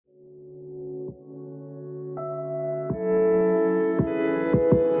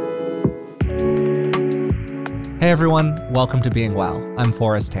everyone, welcome to Being Well. I'm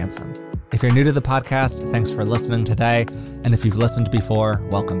Forrest Hansen. If you're new to the podcast, thanks for listening today, and if you've listened before,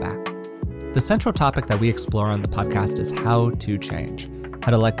 welcome back. The central topic that we explore on the podcast is how to change,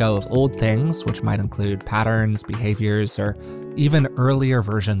 how to let go of old things, which might include patterns, behaviors, or even earlier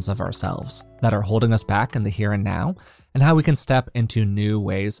versions of ourselves that are holding us back in the here and now, and how we can step into new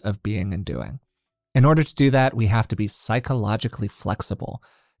ways of being and doing. In order to do that, we have to be psychologically flexible.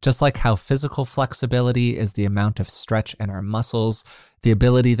 Just like how physical flexibility is the amount of stretch in our muscles, the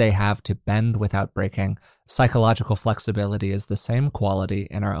ability they have to bend without breaking, psychological flexibility is the same quality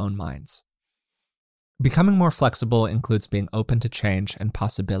in our own minds. Becoming more flexible includes being open to change and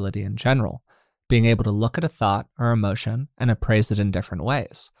possibility in general, being able to look at a thought or emotion and appraise it in different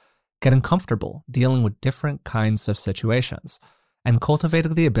ways, getting comfortable dealing with different kinds of situations, and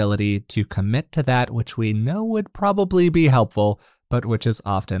cultivating the ability to commit to that which we know would probably be helpful, but which is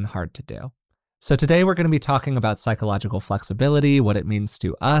often hard to do. So today we're going to be talking about psychological flexibility, what it means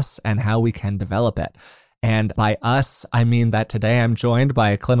to us, and how we can develop it. And by us, I mean that today I'm joined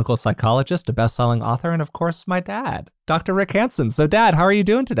by a clinical psychologist, a best-selling author, and of course my dad, Dr. Rick Hansen. So Dad, how are you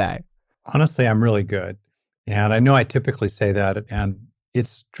doing today? Honestly, I'm really good. And I know I typically say that, and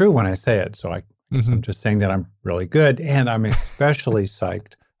it's true when I say it. So I'm just saying that I'm really good, and I'm especially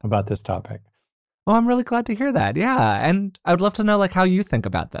psyched about this topic. Well, I'm really glad to hear that. Yeah. And I would love to know how you think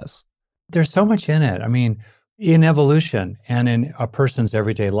about this. There's so much in it. I mean, in evolution and in a person's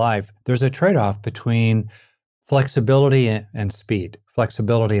everyday life, there's a trade-off between flexibility and speed,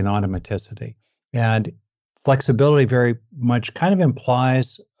 flexibility and automaticity. And flexibility very much kind of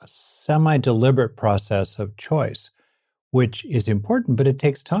implies a semi-deliberate process of choice, which is important, but it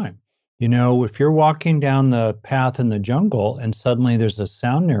takes time. You know, if you're walking down the path in the jungle and suddenly there's a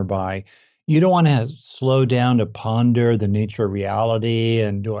sound nearby, you don't want to slow down to ponder the nature of reality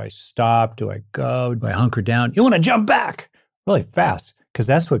and do I stop, do I go, do I hunker down? You want to jump back really fast because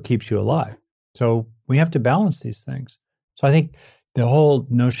that's what keeps you alive. So we have to balance these things. So I think the whole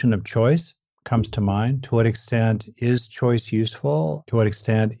notion of choice comes to mind. To what extent is choice useful? To what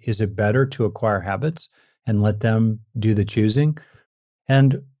extent is it better to acquire habits and let them do the choosing?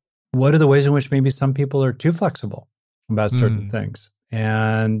 And what are the ways in which maybe some people are too flexible about certain things?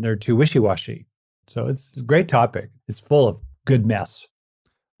 And they're too wishy-washy. So it's a great topic. It's full of good mess.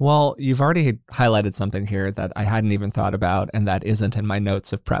 Well, you've already highlighted something here that I hadn't even thought about, and that isn't in my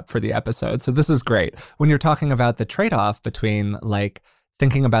notes of prep for the episode. So this is great. When you're talking about the trade-off between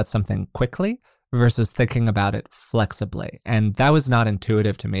thinking about something quickly versus thinking about it flexibly. And that was not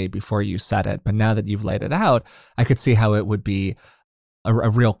intuitive to me before you said it. But now that you've laid it out, I could see how it would be a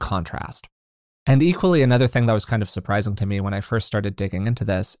real contrast. And equally, another thing that was kind of surprising to me when I first started digging into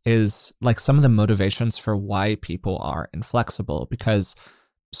this is some of the motivations for why people are inflexible. Because,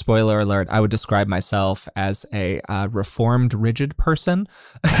 spoiler alert, I would describe myself as a reformed rigid person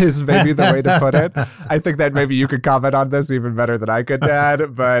is maybe the way to put it. I think that maybe you could comment on this even better than I could,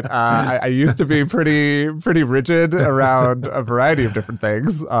 Dad. But I used to be pretty rigid around a variety of different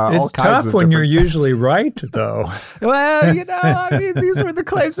things. It's tough when you're usually right, though. Well, these were the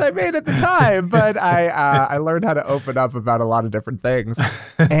claims I made at the time. But I learned how to open up about a lot of different things.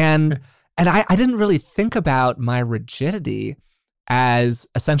 And I didn't really think about my rigidity as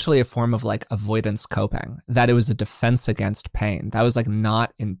essentially a form of avoidance coping, that it was a defense against pain. That was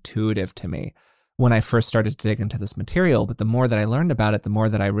not intuitive to me when I first started to dig into this material. But the more that I learned about it, the more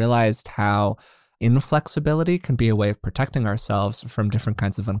that I realized how inflexibility can be a way of protecting ourselves from different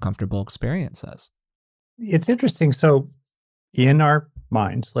kinds of uncomfortable experiences. It's interesting. So in our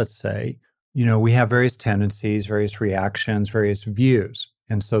minds, let's say, we have various tendencies, various reactions, various views.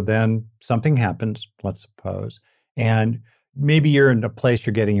 And so then something happens, let's suppose, and maybe you're in a place,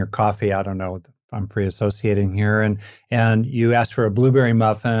 you're getting your coffee. I don't know. I'm free associating here. And you ask for a blueberry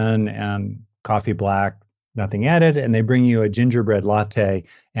muffin and coffee black, nothing added. And they bring you a gingerbread latte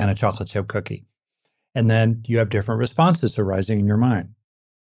and a chocolate chip cookie. And then you have different responses arising in your mind.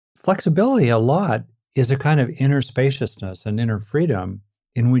 Flexibility a lot is a kind of inner spaciousness and inner freedom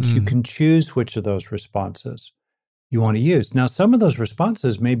in which you can choose which of those responses you want to use. Now, some of those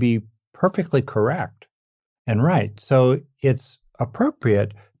responses may be perfectly correct and right. So it's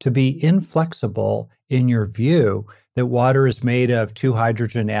appropriate to be inflexible in your view that water is made of 2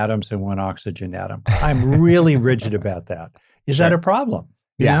 hydrogen atoms and 1 oxygen atom. I'm really rigid about that. Is that a problem?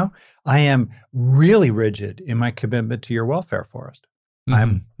 You know, I am really rigid in my commitment to your welfare, Forrest.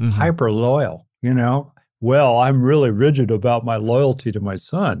 I'm hyper loyal, Well, I'm really rigid about my loyalty to my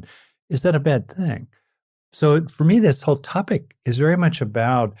son. Is that a bad thing? So for me, this whole topic is very much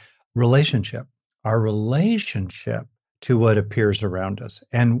about relationship. Our relationship to what appears around us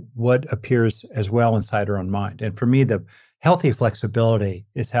and what appears as well inside our own mind. And for me, the healthy flexibility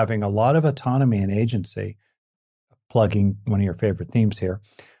is having a lot of autonomy and agency, plugging one of your favorite themes here,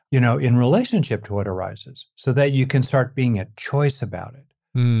 in relationship to what arises so that you can start being at choice about it.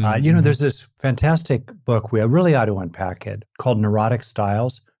 There's this fantastic book, we really ought to unpack it, called Neurotic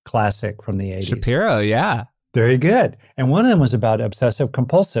Styles, classic from the 80s. Shapiro, yeah. Very good. And one of them was about obsessive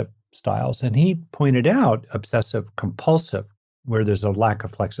compulsive styles. And he pointed out obsessive compulsive, where there's a lack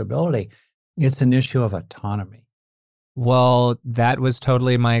of flexibility, it's an issue of autonomy. Well, that was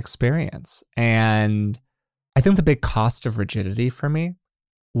totally my experience. And I think the big cost of rigidity for me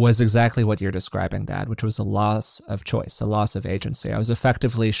was exactly what you're describing, Dad, which was a loss of choice, a loss of agency. I was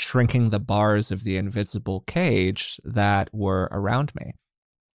effectively shrinking the bars of the invisible cage that were around me.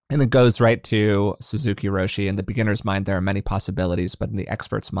 And it goes right to Suzuki Roshi. In the beginner's mind, there are many possibilities, but in the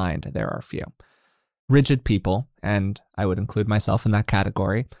expert's mind, there are few. Rigid people, and I would include myself in that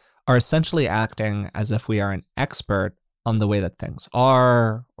category, are essentially acting as if we are an expert on the way that things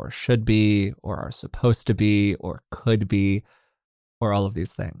are, or should be, or are supposed to be, or could be, or all of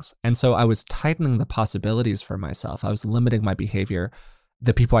these things. And so I was tightening the possibilities for myself. I was limiting my behavior,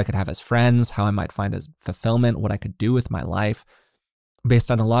 the people I could have as friends, how I might find as fulfillment, what I could do with my life, based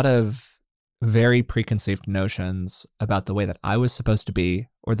on a lot of very preconceived notions about the way that I was supposed to be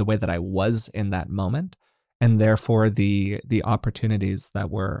or the way that I was in that moment, and therefore the opportunities that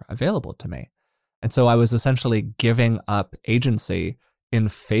were available to me. And so I was essentially giving up agency in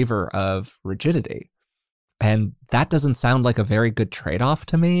favor of rigidity. And that doesn't sound like a very good trade-off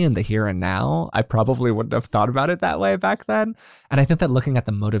to me in the here and now. I probably wouldn't have thought about it that way back then. And I think that looking at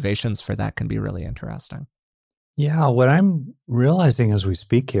the motivations for that can be really interesting. Yeah, what I'm realizing as we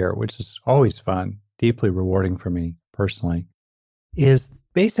speak here, which is always fun, deeply rewarding for me personally, is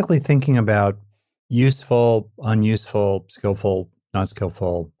basically thinking about useful, unuseful, skillful, not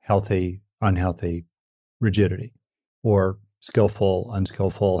skillful, healthy, unhealthy rigidity, or skillful,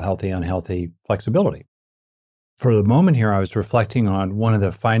 unskillful, healthy, unhealthy flexibility. For the moment here, I was reflecting on one of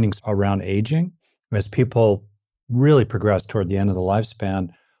the findings around aging. As people really progress toward the end of the lifespan,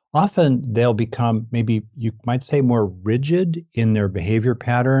 often they'll become, maybe you might say, more rigid in their behavior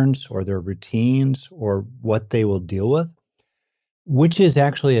patterns or their routines or what they will deal with, which is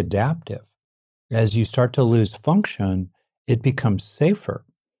actually adaptive. As you start to lose function, it becomes safer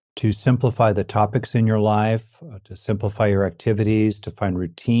to simplify the topics in your life, to simplify your activities, to find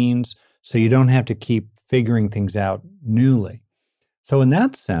routines, so you don't have to keep figuring things out newly. So in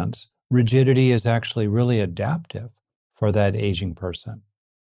that sense, rigidity is actually really adaptive for that aging person.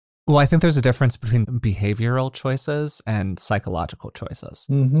 Well, I think there's a difference between behavioral choices and psychological choices.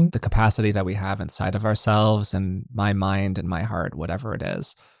 Mm-hmm. The capacity that we have inside of ourselves and my mind and my heart, whatever it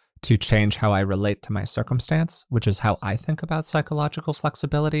is, to change how I relate to my circumstance, which is how I think about psychological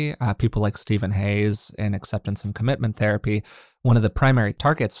flexibility. People like Stephen Hayes in Acceptance and Commitment Therapy, one of the primary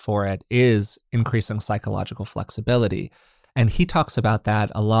targets for it is increasing psychological flexibility. And he talks about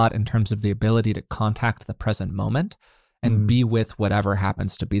that a lot in terms of the ability to contact the present moment and be with whatever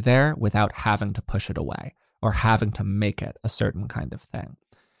happens to be there without having to push it away or having to make it a certain kind of thing.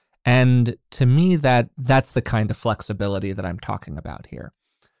 And to me, that's the kind of flexibility that I'm talking about here.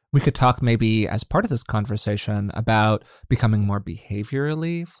 We could talk maybe as part of this conversation about becoming more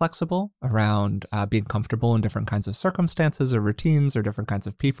behaviorally flexible around being comfortable in different kinds of circumstances or routines or different kinds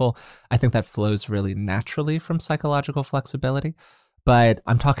of people. I think that flows really naturally from psychological flexibility. But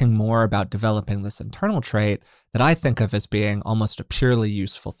I'm talking more about developing this internal trait that I think of as being almost a purely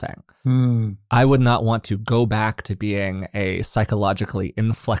useful thing. I would not want to go back to being a psychologically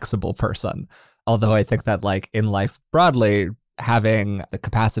inflexible person. Although I think that, like, in life broadly, having the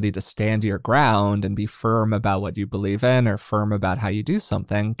capacity to stand your ground and be firm about what you believe in or firm about how you do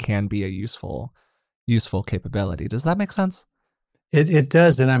something can be a useful capability. Does that make sense? It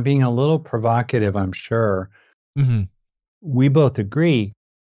does. And I'm being a little provocative, I'm sure. Mm-hmm. We both agree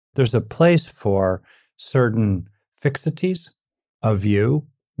there's a place for certain fixities of view,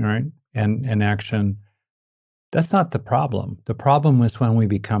 right, and action. That's not the problem. The problem is when we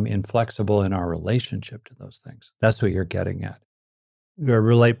become inflexible in our relationship to those things. That's what you're getting at. I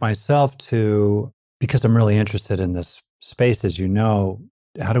relate myself to, because I'm really interested in this space, as you know,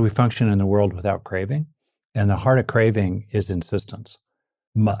 how do we function in the world without craving? And the heart of craving is insistence,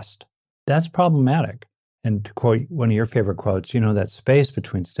 must. That's problematic. And to quote one of your favorite quotes, that space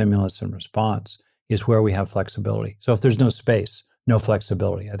between stimulus and response is where we have flexibility. So if there's no space, no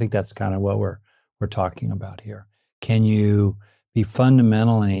flexibility. I think that's kind of what we're talking about here. Can you be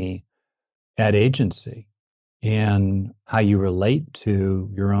fundamentally at agency in how you relate to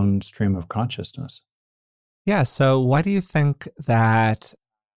your own stream of consciousness? Yeah. So why do you think that?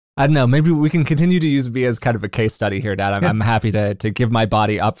 I don't know. Maybe we can continue to use me as kind of a case study here, Dad. I'm happy to give my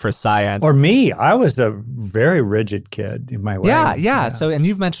body up for science. Or me. I was a very rigid kid in my way. Yeah. So, and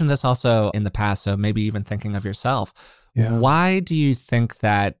you've mentioned this also in the past. So maybe even thinking of yourself. Yeah. Why do you think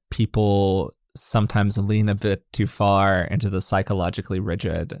that people sometimes lean a bit too far into the psychologically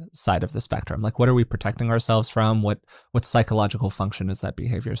rigid side of the spectrum? Like, what are we protecting ourselves from? What psychological function is that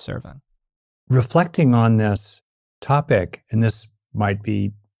behavior serving? Reflecting on this topic, and this might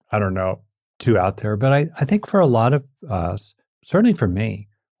be, I don't know, too out there, but I think for a lot of us, certainly for me,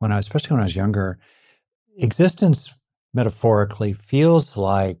 especially when I was younger, existence metaphorically feels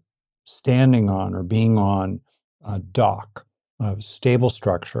like standing on or being on a dock, a stable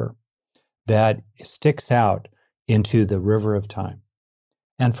structure that sticks out into the river of time.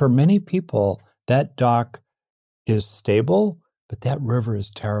 And for many people, that dock is stable, but that river is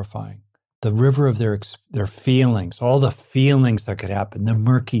terrifying. The river of their feelings, all the feelings that could happen, the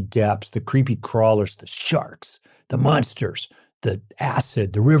murky depths, the creepy crawlers, the sharks, the monsters, the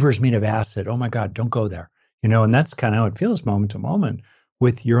acid, the river's made of acid. Oh my God, don't go there. And that's kind of how it feels moment to moment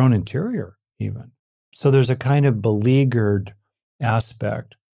with your own interior even. So there's a kind of beleaguered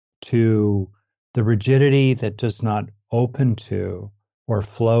aspect to the rigidity that does not open to or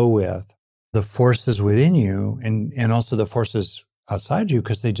flow with the forces within you and also the forces outside you,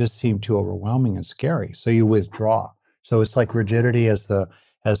 because they just seem too overwhelming and scary. So you withdraw. So it's like rigidity as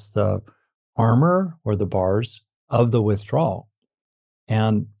the armor or the bars of the withdrawal.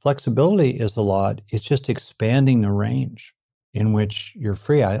 And flexibility is it's just expanding the range in which you're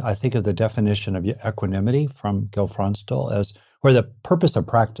free. I think of the definition of equanimity from Gil Fronsdal or the purpose of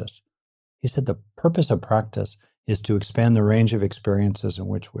practice. He said the purpose of practice is to expand the range of experiences in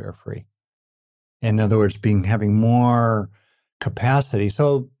which we are free. In other words, having more capacity.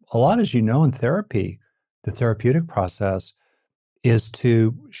 So a lot, as you know, in therapy, the therapeutic process is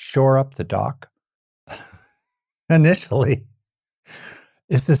to shore up the dock. Initially,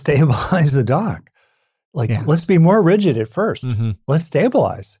 is to stabilize the dock. Let's be more rigid at first. Mm-hmm. Let's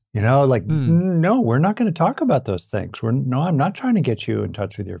stabilize. No, we're not going to talk about those things. I'm not trying to get you in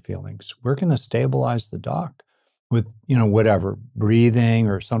touch with your feelings. We're going to stabilize the dock with, whatever, breathing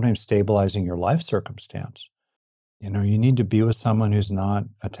or sometimes stabilizing your life circumstance. You need to be with someone who's not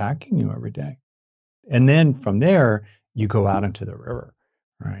attacking you every day. And then from there, you go out into the river,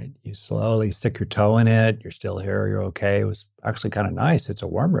 right? You slowly stick your toe in it. You're still here. You're okay. It was actually kind of nice. It's a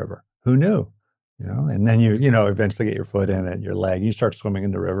warm river. Who knew? And then you eventually get your foot in it, your leg. You start swimming in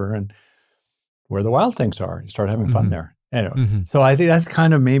the river and where the wild things are. You start having fun there. Anyway, so I think that's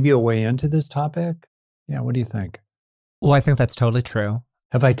kind of maybe a way into this topic. Yeah, what do you think? Well, I think that's totally true.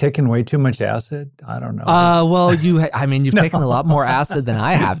 Have I taken way too much acid? I don't know. Well, you've taken a lot more acid than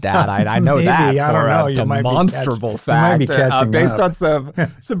I have, Dad. I know maybe, that for a demonstrable fact. Based on some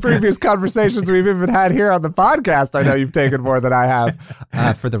previous conversations we've even had here on the podcast, I know you've taken more than I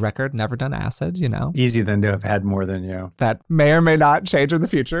have. For the record, never done acid, Easy then to have had more than you. That may or may not change in the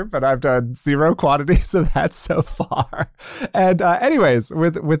future, but I've done zero quantities of that so far. And anyways,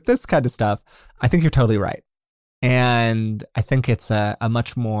 with this kind of stuff, I think you're totally right. And I think it's a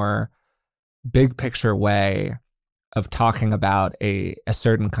much more big picture way of talking about a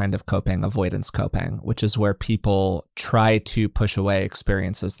certain kind of coping, avoidance coping, which is where people try to push away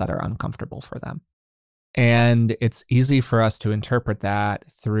experiences that are uncomfortable for them. And it's easy for us to interpret that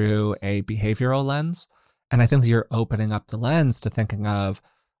through a behavioral lens. And I think that you're opening up the lens to thinking of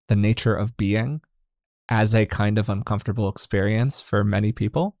the nature of being as a kind of uncomfortable experience for many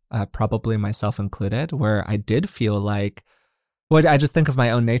people, probably myself included, where I did feel like, well, I just think of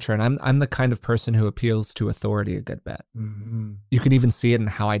my own nature, and I'm the kind of person who appeals to authority a good bit. Mm-hmm. You can even see it in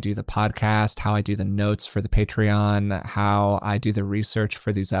how I do the podcast, how I do the notes for the Patreon, how I do the research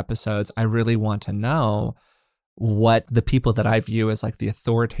for these episodes. I really want to know what the people that I view as like the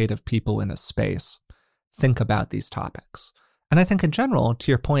authoritative people in a space think about these topics. And I think in general, to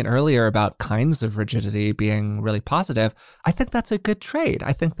your point earlier about kinds of rigidity being really positive, I think that's a good trait.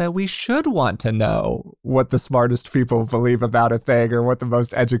 I think that we should want to know what the smartest people believe about a thing or what the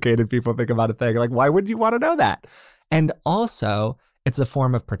most educated people think about a thing. Like, why wouldn't you want to know that? And also, it's a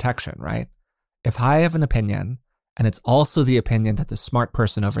form of protection, right? If I have an opinion and it's also the opinion that the smart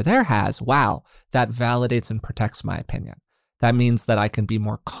person over there has, wow, that validates and protects my opinion. That means that I can be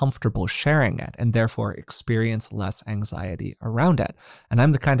more comfortable sharing it and therefore experience less anxiety around it. And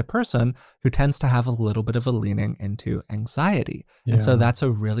I'm the kind of person who tends to have a little bit of a leaning into anxiety. Yeah. And so that's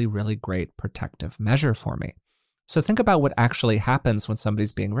a really, really great protective measure for me. So think about what actually happens when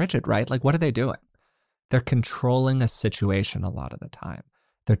somebody's being rigid, right? Like, what are they doing? They're controlling a situation a lot of the time.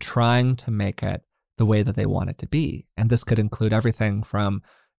 They're trying to make it the way that they want it to be. And this could include everything from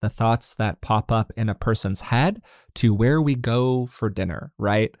the thoughts that pop up in a person's head to where we go for dinner,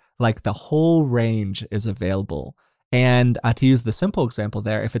 right? Like the whole range is available. And to use the simple example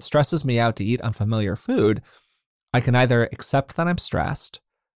there, if it stresses me out to eat unfamiliar food, I can either accept that I'm stressed,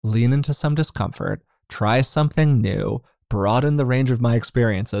 lean into some discomfort, try something new, broaden the range of my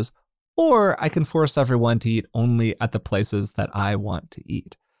experiences, or I can force everyone to eat only at the places that I want to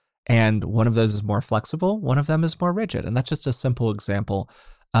eat. And one of those is more flexible, one of them is more rigid. And that's just a simple example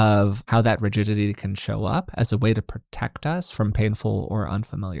of how that rigidity can show up as a way to protect us from painful or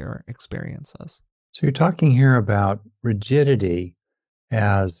unfamiliar experiences. So you're talking here about rigidity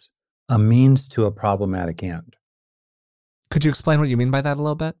as a means to a problematic end. Could you explain what you mean by that a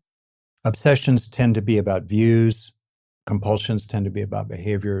little bit? Obsessions tend to be about views. Compulsions tend to be about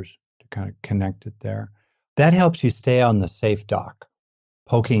behaviors, to kind of connect it there. That helps you stay on the safe dock,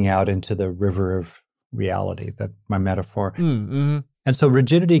 poking out into the river of reality, that my metaphor. Mm-hmm. And so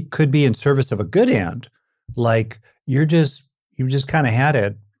rigidity could be in service of a good end, like you just kind of had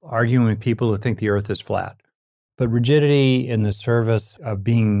it arguing with people who think the earth is flat. But rigidity in the service of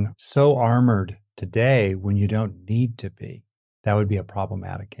being so armored today when you don't need to be, that would be a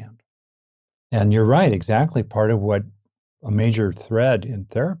problematic end. And you're right, exactly. Part of what a major thread in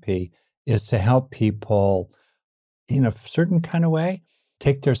therapy is to help people in a certain kind of way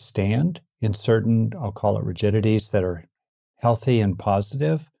take their stand in certain, I'll call it rigidities that are healthy and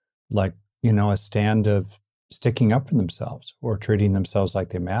positive, like, a stand of sticking up for themselves or treating themselves like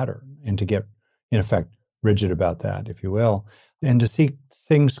they matter, and to get, in effect, rigid about that, if you will, and to see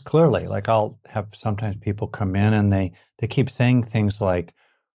things clearly. Like I'll have sometimes people come in and they keep saying things like,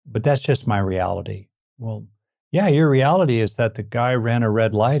 but that's just my reality. Well, yeah, your reality is that the guy ran a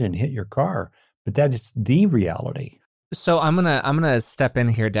red light and hit your car, but that is the reality. So I'm gonna step in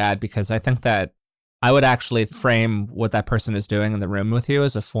here, Dad, because I think that I would actually frame what that person is doing in the room with you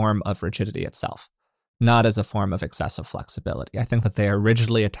as a form of rigidity itself, not as a form of excessive flexibility. I think that they are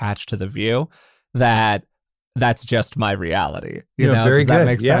rigidly attached to the view that that's just my reality. Very Does that good.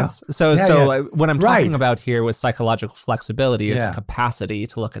 make Yeah. sense? So what I'm talking about here with psychological flexibility is a capacity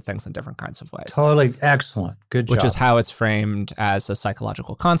to look at things in different kinds of ways. Totally. Excellent. Good job. Which is how it's framed as a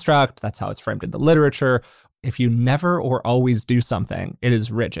psychological construct. That's how it's framed in the literature. If you never or always do something, it is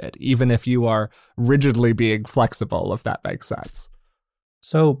rigid, even if you are rigidly being flexible, if that makes sense.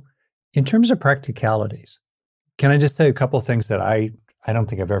 So in terms of practicalities, can I just say a couple of things that I don't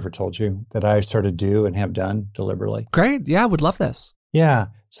think I've ever told you that I sort of do and have done deliberately? Great. Yeah, would love this. Yeah.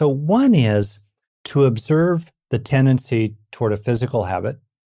 So one is to observe the tendency toward a physical habit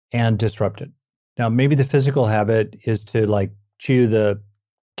and disrupt it. Now, maybe the physical habit is to chew the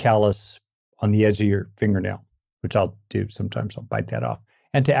callus on the edge of your fingernail, which I'll do sometimes. I'll bite that off,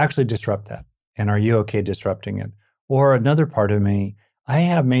 and to actually disrupt that. And are you okay disrupting it? Or another part of me, I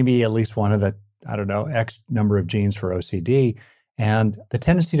have maybe at least one of the, X number of genes for OCD, and the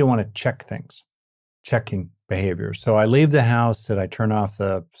tendency to want to check things, checking behaviors. So I leave the house. Did I turn off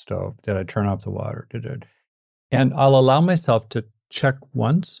the stove? Did I turn off the water? And I'll allow myself to check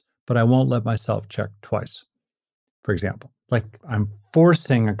once, but I won't let myself check twice, for example. Like I'm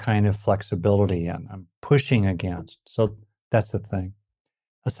forcing a kind of flexibility in, I'm pushing against. So that's the thing.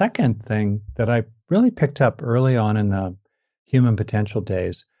 A second thing that I really picked up early on in the human potential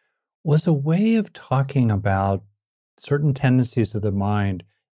days was a way of talking about certain tendencies of the mind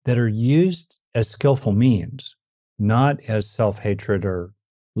that are used as skillful means, not as self-hatred or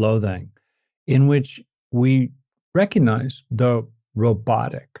loathing, in which we recognize the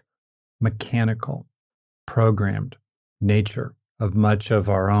robotic, mechanical, programmed nature of much of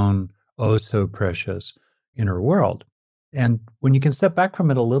our own oh so precious inner world. And when you can step back from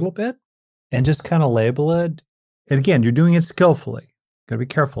it a little bit and just kind of label it, and again, you're doing it skillfully. Got to be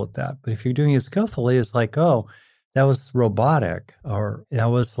careful with that. But if you're doing it skillfully, it's like, oh, that was robotic, or that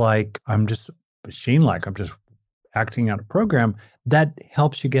was like, I'm just machine-like, I'm just acting out a program. That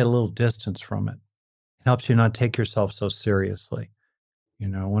helps you get a little distance from it. It helps you not take yourself so seriously.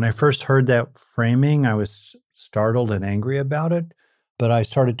 When I first heard that framing, I was startled and angry about it. But I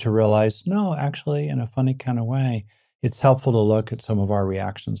started to realize, no, actually, in a funny kind of way, it's helpful to look at some of our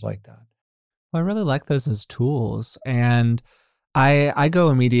reactions like that. Well, I really like those as tools. And I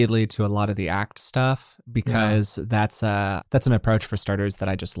go immediately to a lot of the ACT stuff because that's an approach for starters that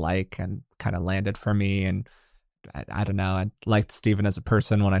I just like and kind of landed for me. And I don't know, I liked Stephen as a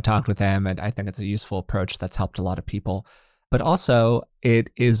person when I talked with him, and I think it's a useful approach that's helped a lot of people. But also, it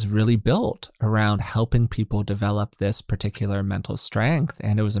is really built around helping people develop this particular mental strength.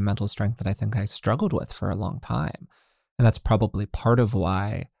 And it was a mental strength that I think I struggled with for a long time. And that's probably part of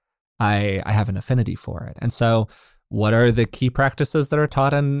why I have an affinity for it. And so what are the key practices that are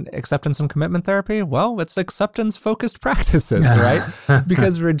taught in acceptance and commitment therapy? Well, it's acceptance-focused practices, right?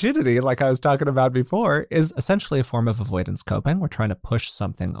 Because rigidity, like I was talking about before, is essentially a form of avoidance coping. We're trying to push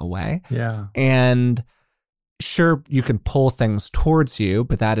something away. Yeah. And sure, you can pull things towards you,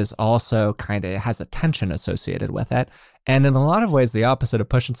 but that is also kind of has a tension associated with it. And in a lot of ways, the opposite of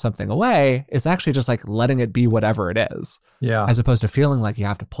pushing something away is actually just like letting it be whatever it is. Yeah. As opposed to feeling like you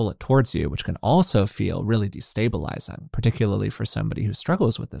have to pull it towards you, which can also feel really destabilizing, particularly for somebody who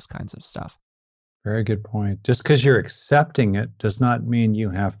struggles with this kinds of stuff. Very good point. Just because you're accepting it does not mean you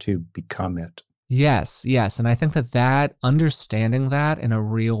have to become it. Yes. And I think that understanding that in a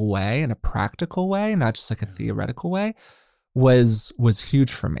real way, in a practical way, not just like a theoretical way, was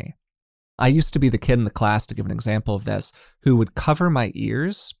huge for me. I used to be the kid in the class, to give an example of this, who would cover my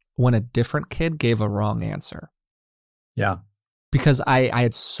ears when a different kid gave a wrong answer. Yeah. Because I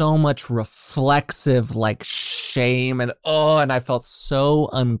had so much reflexive like shame and I felt so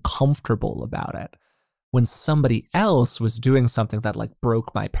uncomfortable about it when somebody else was doing something that like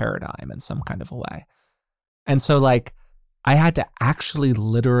broke my paradigm in some kind of a way. And so like I had to actually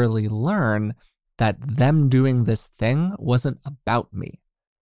literally learn that them doing this thing wasn't about me.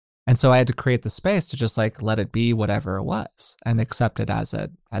 And so I had to create the space to just like let it be whatever it was and accept it as it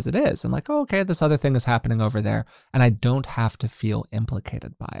is. And like, oh, okay, this other thing is happening over there and I don't have to feel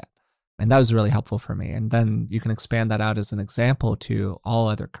implicated by it. And that was really helpful for me. And then you can expand that out as an example to all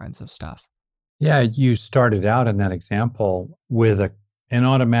other kinds of stuff. Yeah, you started out in that example with an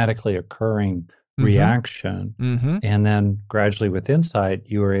automatically occurring reaction. Mm-hmm. And then gradually with insight,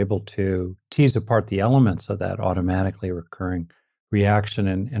 you were able to tease apart the elements of that automatically recurring reaction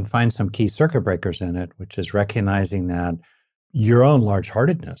and find some key circuit breakers in it, which is recognizing that your own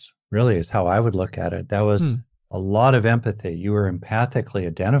large-heartedness really is how I would look at it. That was a lot of empathy. You were empathically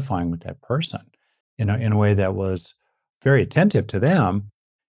identifying with that person in a way that was very attentive to them.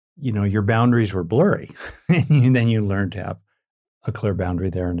 You know, your boundaries were blurry. And then you learned to have a clear boundary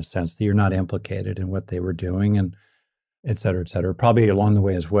there in a sense that you're not implicated in what they were doing and et cetera, et cetera. Probably along the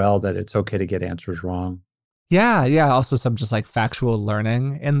way as well, that it's okay to get answers wrong. Yeah. Also some just like factual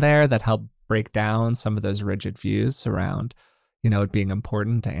learning in there that helped break down some of those rigid views around, you know, it being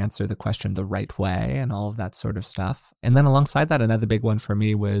important to answer the question the right way and all of that sort of stuff. And then alongside that, another big one for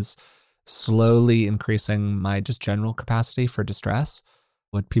me was slowly increasing my just general capacity for distress,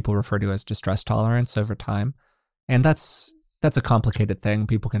 what people refer to as distress tolerance over time. And that's a complicated thing.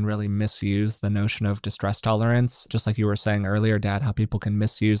 People can really misuse the notion of distress tolerance. Just like you were saying earlier, Dad, how people can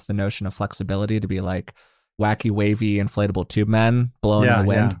misuse the notion of flexibility to be like wacky, wavy, inflatable tube men blowing in the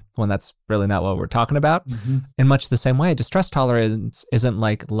wind when that's really not what we're talking about. Mm-hmm. In much the same way, distress tolerance isn't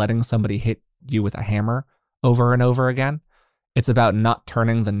like letting somebody hit you with a hammer over and over again. It's about not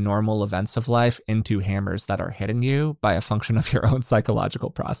turning the normal events of life into hammers that are hitting you by a function of your own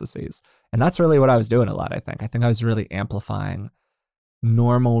psychological processes. And that's really what I was doing a lot, I think. I think I was really amplifying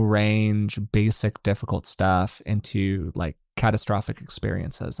normal range, basic, difficult stuff into like catastrophic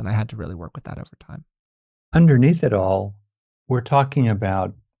experiences. And I had to really work with that over time. Underneath it all, we're talking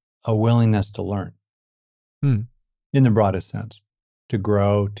about a willingness to learn in the broadest sense, to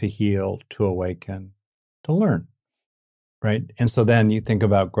grow, to heal, to awaken, to learn. Right. And so then you think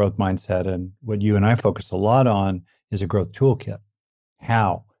about growth mindset, and what you and I focus a lot on is a growth toolkit,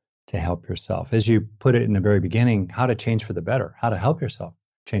 how to help yourself. As you put it in the very beginning, how to change for the better, how to help yourself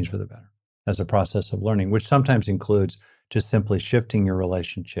change for the better as a process of learning, which sometimes includes just simply shifting your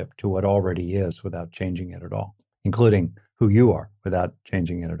relationship to what already is without changing it at all, including who you are without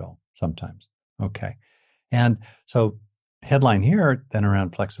changing it at all sometimes. Okay. And so headline here then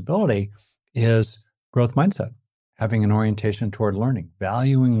around flexibility is growth mindset. Having an orientation toward learning,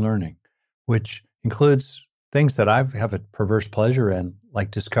 valuing learning, which includes things that I have a perverse pleasure in, like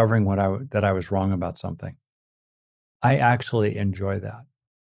discovering that I was wrong about something. I actually enjoy that.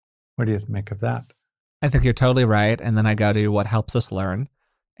 What do you make of that? I think you're totally right. And then I go to what helps us learn,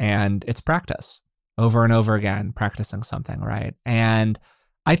 and it's practice over and over again, practicing something, right? And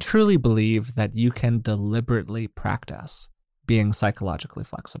I truly believe that you can deliberately practice being psychologically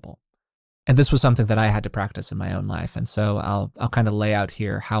flexible. And this was something that I had to practice in my own life. And so I'll kind of lay out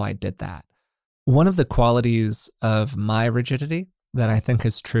here how I did that. One of the qualities of my rigidity that I think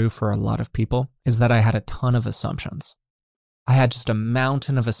is true for a lot of people is that I had a ton of assumptions. I had just a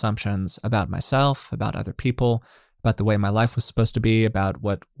mountain of assumptions about myself, about other people, about the way my life was supposed to be, about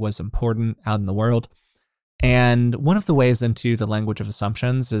what was important out in the world. And one of the ways into the language of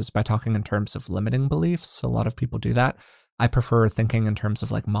assumptions is by talking in terms of limiting beliefs. A lot of people do that. I prefer thinking in terms of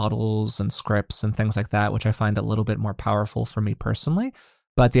like models and scripts and things like that, which I find a little bit more powerful for me personally.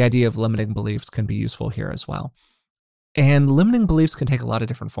 But the idea of limiting beliefs can be useful here as well. And limiting beliefs can take a lot of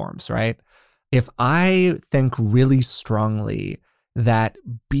different forms, right? If I think really strongly that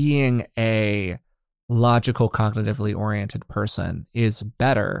being a logical, cognitively oriented person is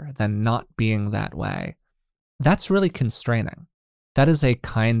better than not being that way, that's really constraining. That is a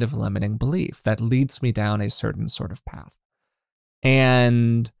kind of limiting belief that leads me down a certain sort of path.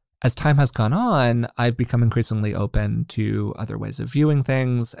 And as time has gone on, I've become increasingly open to other ways of viewing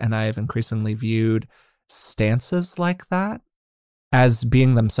things, and I've increasingly viewed stances like that as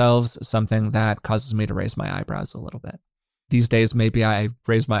being themselves something that causes me to raise my eyebrows a little bit. These days, maybe I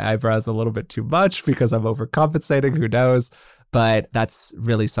raise my eyebrows a little bit too much because I'm overcompensating, who knows? But that's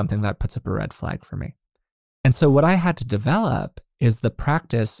really something that puts up a red flag for me. And so what I had to develop is the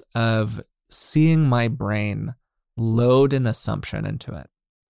practice of seeing my brain load an assumption into it,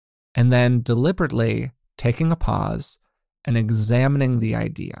 and then deliberately taking a pause and examining the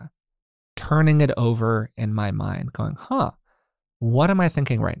idea, turning it over in my mind, going, what am I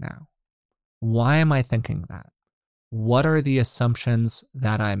thinking right now? Why am I thinking that? What are the assumptions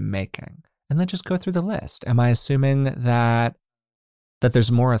that I'm making? And then just go through the list. Am I assuming that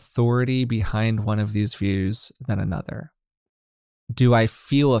there's more authority behind one of these views than another? Do I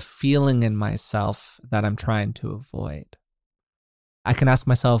feel a feeling in myself that I'm trying to avoid? I can ask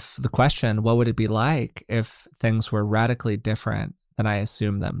myself the question, what would it be like if things were radically different than I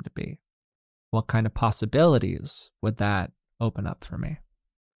assumed them to be? What kind of possibilities would that open up for me?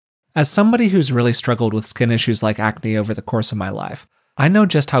 As somebody who's really struggled with skin issues like acne over the course of my life, I know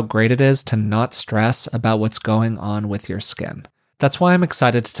just how great it is to not stress about what's going on with your skin. That's why I'm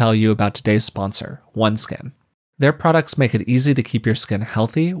excited to tell you about today's sponsor, OneSkin. Their products make it easy to keep your skin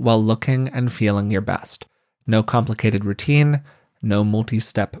healthy while looking and feeling your best. No complicated routine, no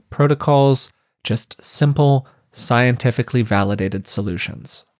multi-step protocols, just simple, scientifically validated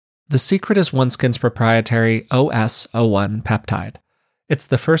solutions. The secret is OneSkin's proprietary OS01 peptide. It's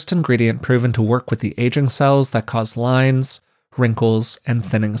the first ingredient proven to work with the aging cells that cause lines, wrinkles, and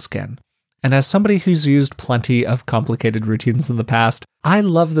thinning skin. And as somebody who's used plenty of complicated routines in the past, I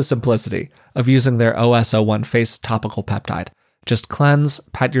love the simplicity of using their OS01 face topical peptide. Just cleanse,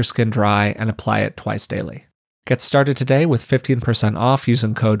 pat your skin dry, and apply it twice daily. Get started today with 15% off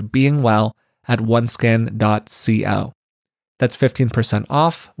using code BEINGWELL at oneskin.co. That's 15%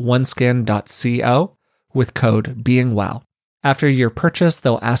 off oneskin.co with code BEINGWELL. After your purchase,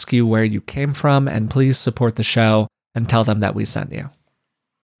 they'll ask you where you came from, and please support the show and tell them that we sent you.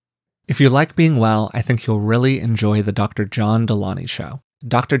 If you like Being Well, I think you'll really enjoy the Dr. John Delony Show.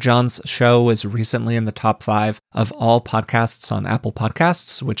 Dr. John's show was recently in the top 5 of all podcasts on Apple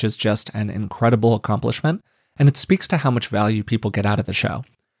Podcasts, which is just an incredible accomplishment, and it speaks to how much value people get out of the show.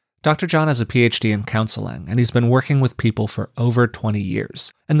 Dr. John has a PhD in counseling, and he's been working with people for over 20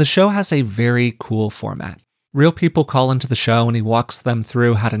 years. And the show has a very cool format. Real people call into the show, and he walks them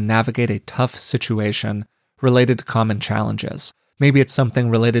through how to navigate a tough situation related to common challenges. Maybe it's something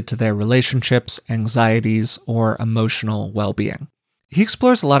related to their relationships, anxieties, or emotional well-being. He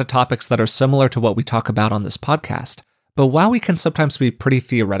explores a lot of topics that are similar to what we talk about on this podcast, but while we can sometimes be pretty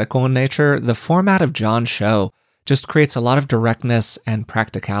theoretical in nature, the format of John's show just creates a lot of directness and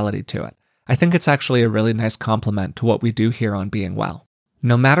practicality to it. I think it's actually a really nice complement to what we do here on Being Well.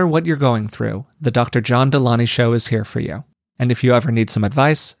 No matter what you're going through, the Dr. John Delony Show is here for you. And if you ever need some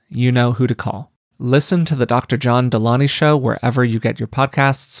advice, you know who to call. Listen to the Dr. John Delony Show wherever you get your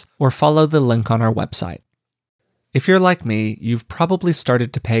podcasts, or follow the link on our website. If you're like me, you've probably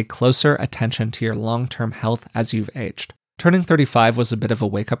started to pay closer attention to your long-term health as you've aged. Turning 35 was a bit of a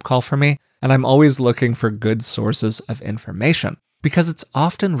wake-up call for me, and I'm always looking for good sources of information, because it's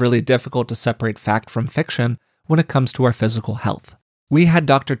often really difficult to separate fact from fiction when it comes to our physical health. We had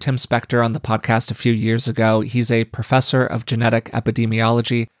Dr. Tim Spector on the podcast a few years ago. He's a professor of genetic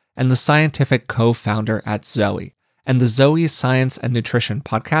epidemiology and the scientific co-founder at Zoe. And the Zoe Science and Nutrition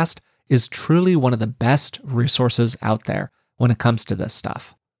podcast is truly one of the best resources out there when it comes to this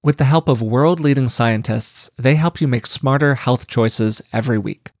stuff. With the help of world-leading scientists, they help you make smarter health choices every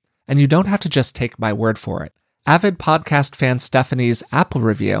week. And you don't have to just take my word for it. Avid podcast fan Stephanie's Apple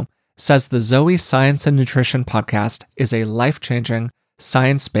review says the Zoe Science and Nutrition podcast is a life-changing,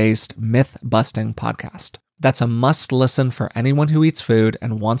 science-based, myth-busting podcast. That's a must-listen for anyone who eats food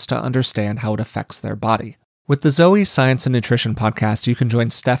and wants to understand how it affects their body. With the Zoe Science and Nutrition podcast, you can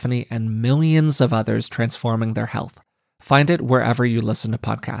join Stephanie and millions of others transforming their health. Find it wherever you listen to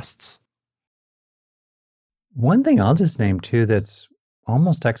podcasts. One thing I'll just name too that's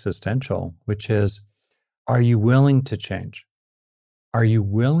almost existential, which is, are you willing to change? Are you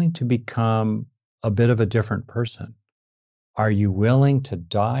willing to become a bit of a different person? Are you willing to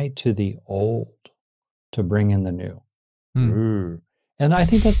die to the old to bring in the new? Ooh. And I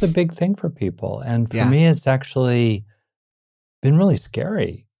think that's a big thing for people. And for me, it's actually been really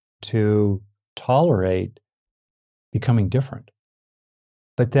scary to tolerate becoming different.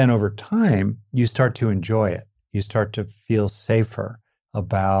 But then over time, you start to enjoy it. You start to feel safer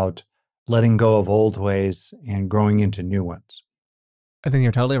about letting go of old ways and growing into new ones. I think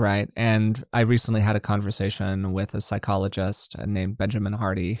you're totally right. And I recently had a conversation with a psychologist named Benjamin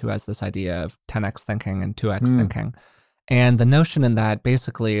Hardy, who has this idea of 10x thinking and 2x thinking. And the notion in that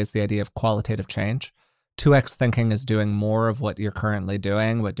basically is the idea of qualitative change. 2x thinking is doing more of what you're currently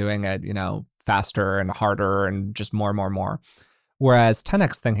doing, but doing it, faster and harder and just more. Whereas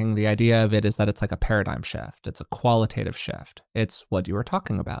 10x thinking, the idea of it is that it's like a paradigm shift. It's a qualitative shift. It's what you were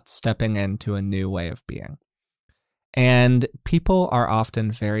talking about, stepping into a new way of being. And people are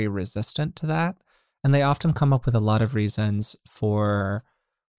often very resistant to that. And they often come up with a lot of reasons for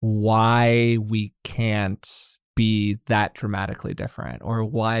why we can't be that dramatically different, or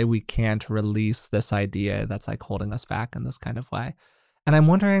why we can't release this idea that's like holding us back in this kind of way. And I'm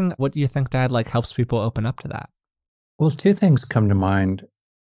wondering what you think, Dad, like helps people open up to that? Well, two things come to mind.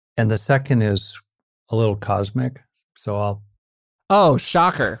 And the second is a little cosmic. So I'll... Oh,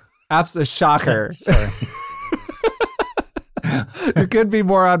 shocker. Absolute shocker. Sorry. You could be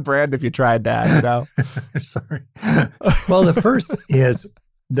more on brand if you tried, Dad, Sorry. Well, the first is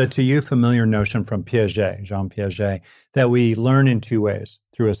the to you familiar notion from Piaget, Jean Piaget, that we learn in two ways,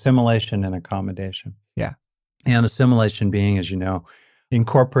 through assimilation and accommodation. Yeah. And assimilation being, as you know,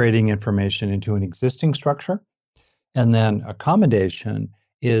 incorporating information into an existing structure. And then accommodation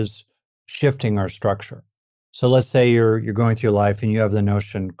is shifting our structure. So let's say you're going through life and you have the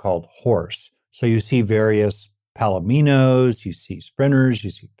notion called horse. So you see various palominos, you see sprinters, you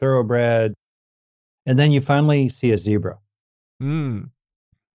see thoroughbred, and then you finally see a zebra. Do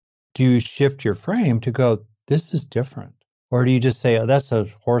you shift your frame to go, this is different? Or do you just say, oh, that's a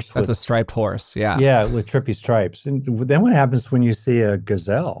horse That's a striped horse, yeah. Yeah, with trippy stripes. And then what happens when you see a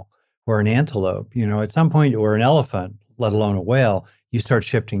gazelle or an antelope, at some point, or an elephant, let alone a whale, you start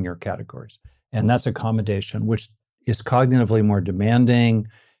shifting your categories. And that's accommodation, which is cognitively more demanding.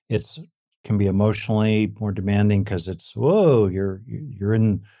 It can be emotionally more demanding because it's, whoa, you're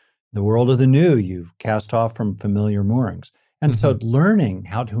in the world of the new. You've cast off from familiar moorings. And so learning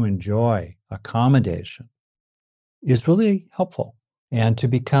how to enjoy accommodation is really helpful, and to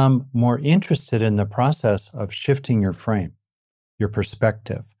become more interested in the process of shifting your frame, your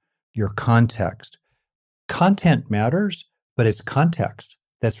perspective, your context. Content matters, but it's context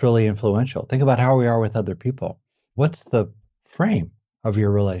that's really influential. Think about how we are with other people. What's the frame of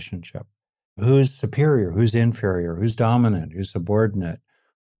your relationship? Who's superior? Who's inferior? Who's dominant? Who's subordinate?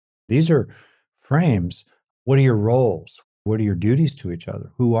 These are frames. What are your roles? What are your duties to each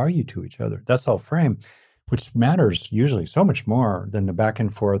other? Who are you to each other? That's all frame, which matters usually so much more than the back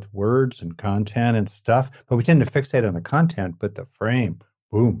and forth words and content and stuff. But we tend to fixate on the content, but the frame,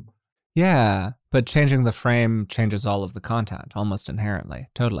 boom. Yeah, but changing the frame changes all of the content almost inherently.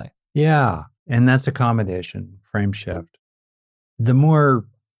 Totally. Yeah, and that's accommodation, frame shift. The more...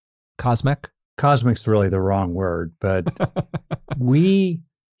 Cosmic's really the wrong word, but we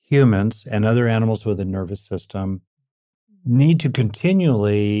humans and other animals with a nervous system need to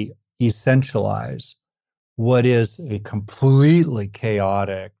continually essentialize what is a completely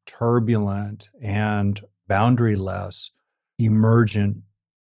chaotic, turbulent, and boundaryless emergent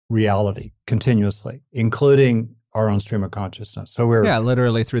reality continuously, including our own stream of consciousness. So we're... Yeah,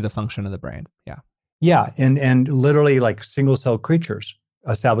 literally through the function of the brain. Yeah. Yeah, and literally like single-cell creatures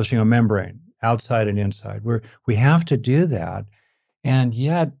establishing a membrane outside and inside. We have to do that. And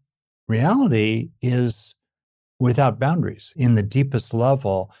yet reality is without boundaries in the deepest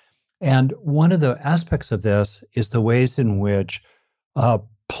level. And one of the aspects of this is the ways in which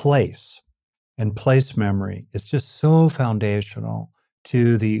place and place memory is just so foundational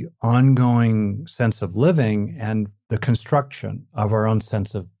to the ongoing sense of living and the construction of our own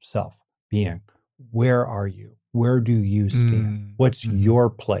sense of self, being. Where are you? Where do you stand? What's your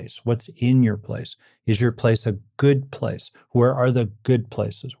place? What's in your place? Is your place a good place? Where are the good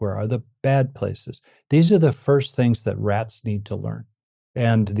places? Where are the bad places? These are the first things that rats need to learn.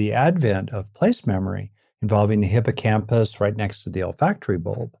 And the advent of place memory involving the hippocampus right next to the olfactory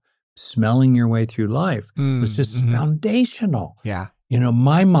bulb, smelling your way through life, was just foundational. Yeah.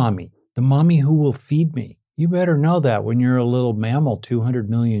 My mommy, the mommy who will feed me, you better know that when you're a little mammal 200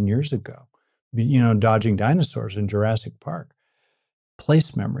 million years ago, dodging dinosaurs in Jurassic Park.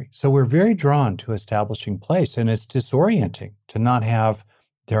 Place memory. So we're very drawn to establishing place, and it's disorienting to not have,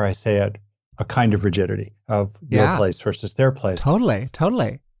 dare I say it, a kind of rigidity of your place versus their place. Totally,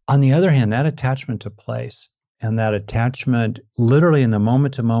 totally. On the other hand, that attachment to place and that attachment literally in the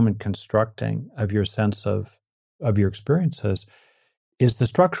moment-to-moment constructing of your sense of your experiences is the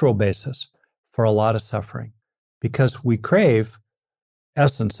structural basis for a lot of suffering. Because we crave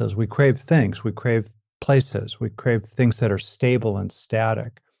essences, we crave things, we crave places, we crave things that are stable and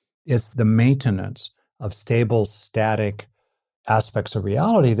static. It's the maintenance of stable, static aspects of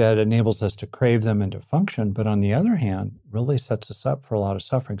reality that enables us to crave them and to function. But on the other hand, really sets us up for a lot of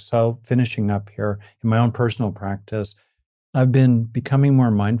suffering. So finishing up here in my own personal practice, I've been becoming more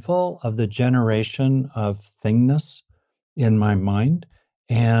mindful of the generation of thingness in my mind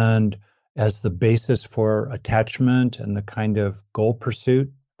and as the basis for attachment and the kind of goal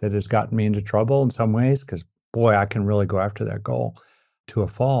pursuit that has gotten me into trouble in some ways, because boy, I can really go after that goal to a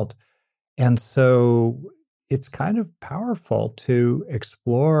fault. And so it's kind of powerful to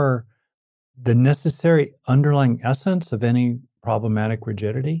explore the necessary underlying essence of any problematic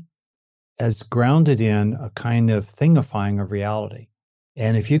rigidity as grounded in a kind of thingifying of reality.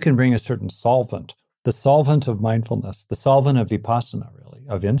 And if you can bring a certain solvent, the solvent of mindfulness, the solvent of vipassana, really,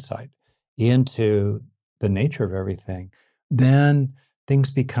 of insight, into the nature of everything, then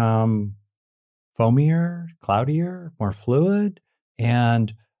things become foamier, cloudier, more fluid,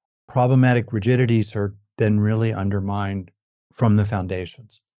 and problematic rigidities are then really undermined from the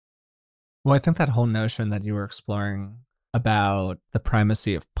foundations. Well, I think that whole notion that you were exploring about the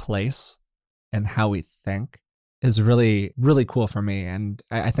primacy of place and how we think is really, really cool for me. And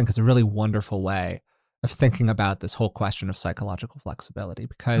I think it's a really wonderful way of thinking about this whole question of psychological flexibility,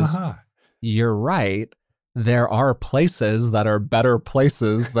 because you're right. There are places that are better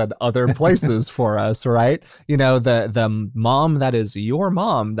places than other places for us, right? You know, the mom that is your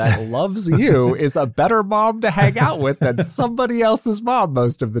mom that loves you is a better mom to hang out with than somebody else's mom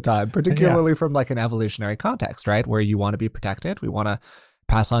most of the time, particularly from like an evolutionary context, right? Where you want to be protected. We want to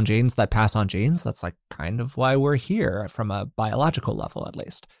pass on genes that pass on genes. That's like kind of why we're here from a biological level, at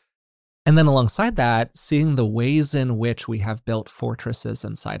least. And then alongside that, seeing the ways in which we have built fortresses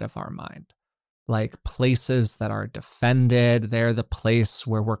inside of our mind, like places that are defended. They're the place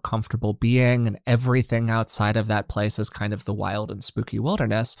where we're comfortable being, and everything outside of that place is kind of the wild and spooky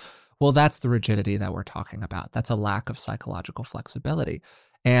wilderness. Well, that's the rigidity that we're talking about. That's a lack of psychological flexibility.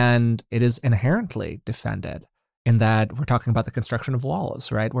 And it is inherently defended in that we're talking about the construction of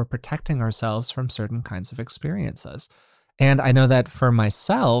walls, right? We're protecting ourselves from certain kinds of experiences. And I know that for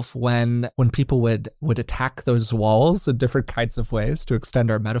myself, when people would attack those walls in different kinds of ways, to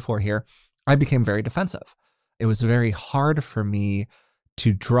extend our metaphor here, I became very defensive. It was very hard for me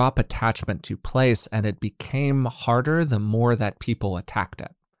to drop attachment to place, and it became harder the more that people attacked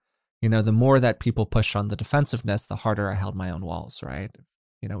it. You know, the more that people pushed on the defensiveness, the harder I held my own walls, right?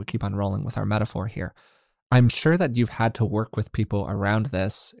 You know, we keep on rolling with our metaphor here. I'm sure that you've had to work with people around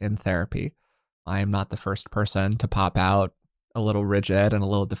this in therapy. I am not the first person to pop out a little rigid and a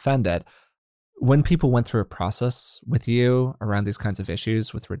little defended. When people went through a process with you around these kinds of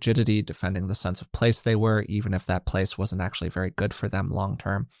issues, with rigidity, defending the sense of place they were, even if that place wasn't actually very good for them long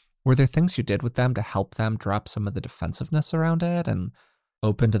term, were there things you did with them to help them drop some of the defensiveness around it and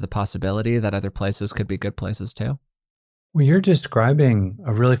open to the possibility that other places could be good places too? Well, you're describing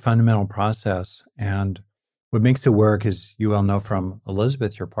a really fundamental process. And what makes it work, as you well know from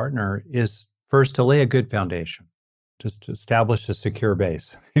Elizabeth, your partner, is first to lay a good foundation, just to establish a secure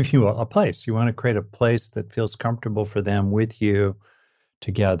base, if you will, a place. You want to create a place that feels comfortable for them with you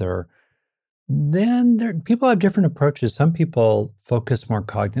together. Then people have different approaches. Some people focus more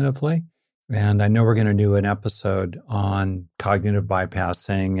cognitively. And I know we're going to do an episode on cognitive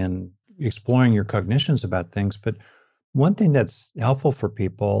bypassing and exploring your cognitions about things. But one thing that's helpful for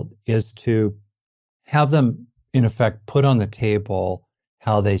people is to have them, in effect, put on the table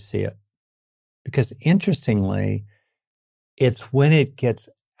how they see it. Because interestingly, it's when it gets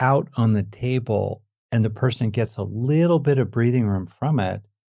out on the table and the person gets a little bit of breathing room from it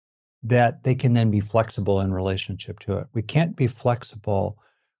that they can then be flexible in relationship to it. We can't be flexible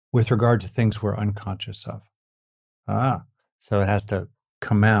with regard to things we're unconscious of. So it has to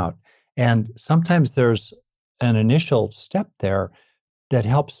come out. And sometimes there's an initial step there that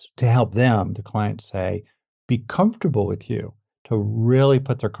helps to help them, the client, say, be comfortable with you, to really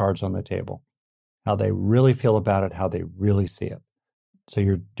put their cards on the table, how they really feel about it, how they really see it. So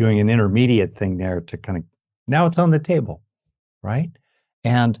you're doing an intermediate thing there to kind of, now it's on the table, right?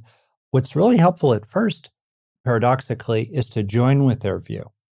 And what's really helpful at first, paradoxically, is to join with their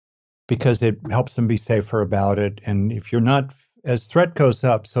view, because it helps them be safer about it. And if you're not, as threat goes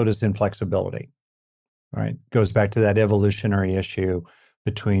up, so does inflexibility, right? Goes back to that evolutionary issue.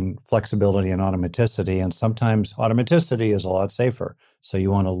 between flexibility and automaticity. And sometimes automaticity is a lot safer. So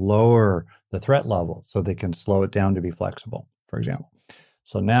you want to lower the threat level so they can slow it down to be flexible, for example.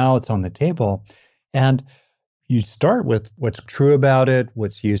 So now it's on the table. And you start with what's true about it,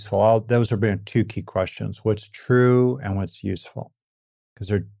 what's useful. Those are two key questions: what's true and what's useful, because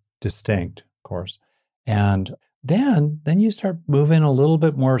they're distinct, of course. And then you start moving a little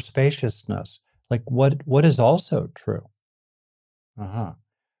bit more spaciousness, like what is also true.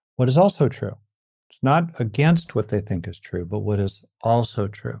 What is also true? It's not against what they think is true, but what is also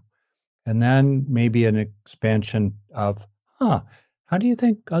true. And then maybe an expansion of, how do you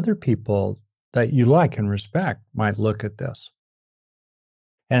think other people that you like and respect might look at this?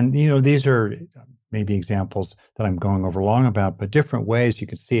 And, these are maybe examples that I'm going over long about, but different ways you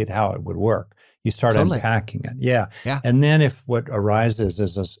could see it, how it would work. You start unpacking it. Yeah. And then if what arises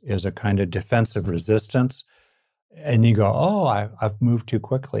is a kind of defensive resistance, and you go, I've moved too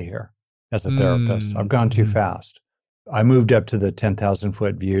quickly here as a therapist. I've gone too fast. I moved up to the 10,000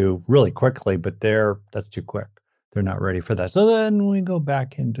 foot view really quickly, but that's too quick. They're not ready for that. So then we go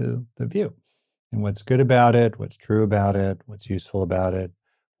back into the view and what's good about it, what's true about it, what's useful about it,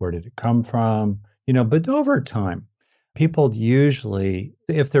 where did it come from? But over time, people usually,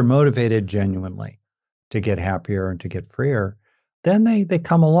 if they're motivated genuinely to get happier and to get freer, then they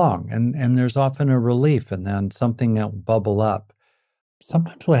come along and there's often a relief and then something that will bubble up.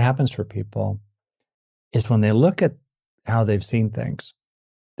 Sometimes what happens for people is when they look at how they've seen things,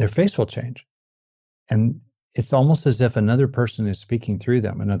 their face will change. And it's almost as if another person is speaking through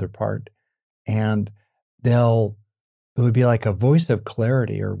them, another part. And it would be like a voice of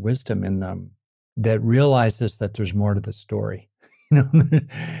clarity or wisdom in them that realizes that there's more to the story.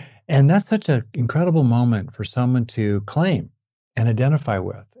 And that's such an incredible moment for someone to claim and identify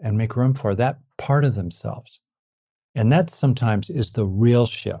with and make room for that part of themselves. And that sometimes is the real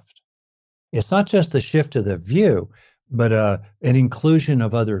shift. It's not just the shift of the view, but an inclusion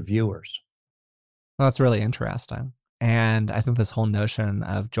of other viewers. Well, that's really interesting. And I think this whole notion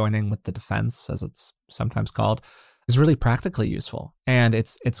of joining with the defense, as it's sometimes called, is really practically useful. And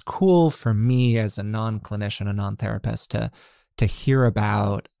it's cool for me as a non-clinician, a non-therapist, to hear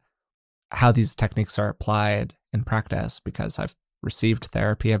about how these techniques are applied in practice, because I've received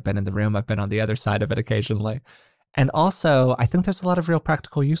therapy, I've been in the room, I've been on the other side of it occasionally. And also, I think there's a lot of real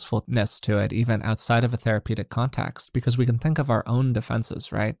practical usefulness to it, even outside of a therapeutic context, because we can think of our own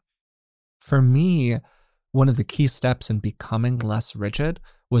defenses, right? For me, one of the key steps in becoming less rigid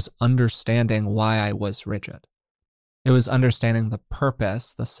was understanding why I was rigid. It was understanding the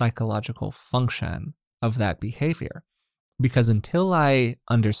purpose, the psychological function of that behavior. Because until I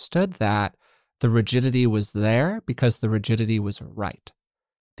understood that, the rigidity was there because the rigidity was right.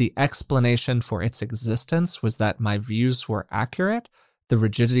 The explanation for its existence was that my views were accurate. The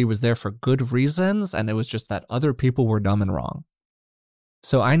rigidity was there for good reasons, and it was just that other people were dumb and wrong.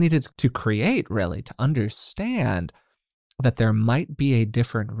 So I needed to create, really, to understand that there might be a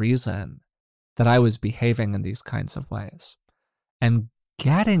different reason that I was behaving in these kinds of ways. And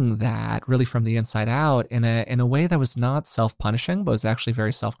getting that really from the inside out in a way that was not self-punishing, but was actually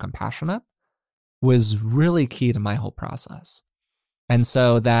very self-compassionate, was really key to my whole process. And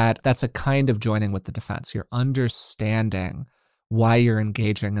so that's a kind of joining with the defense. You're understanding why you're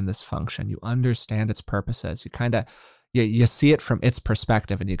engaging in this function. You understand its purposes. You see it from its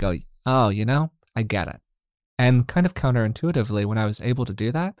perspective and you go, oh, I get it. And kind of counterintuitively, when I was able to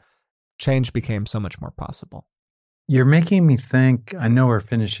do that, change became so much more possible. You're making me think, I know we're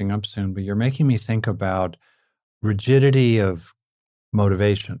finishing up soon, but you're making me think about rigidity of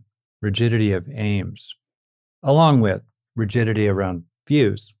motivation, rigidity of aims, along with rigidity around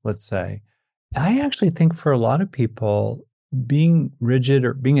views, let's say. I actually think for a lot of people, being rigid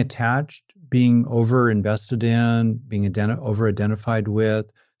or being attached, being over-invested in, being over-identified with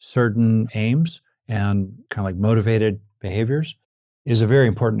certain aims and kind of like motivated behaviors is a very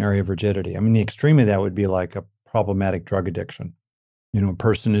important area of rigidity. I mean, the extreme of that would be like a problematic drug addiction. A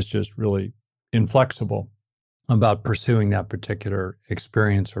person is just really inflexible about pursuing that particular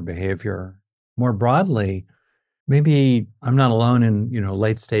experience or behavior. More broadly, maybe I'm not alone in,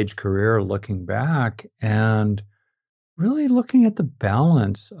 late stage career looking back and really looking at the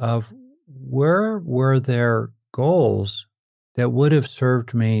balance of where were there goals that would have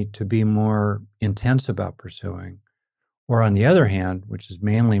served me to be more intense about pursuing? Or on the other hand, which is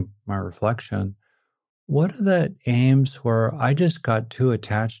mainly my reflection, what are the aims where I just got too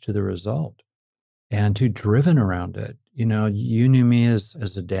attached to the result and too driven around it? You knew me as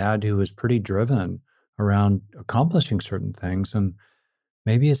a dad who was pretty driven around accomplishing certain things, and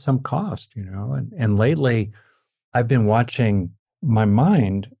maybe at some cost, and lately I've been watching my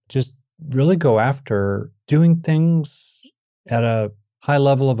mind just really go after doing things at a high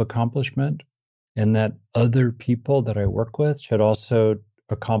level of accomplishment, and that other people that I work with should also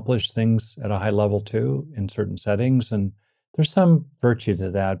accomplish things at a high level too in certain settings. And there's some virtue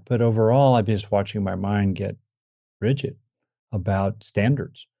to that. But overall, I've been just watching my mind get rigid about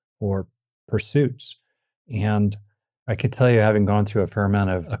standards or pursuits. And I could tell you, having gone through a fair amount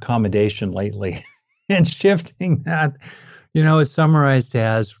of accommodation lately and shifting that, it's summarized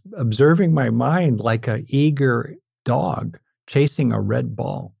as observing my mind like an eager dog chasing a red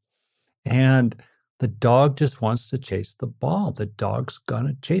ball. And the dog just wants to chase the ball. The dog's going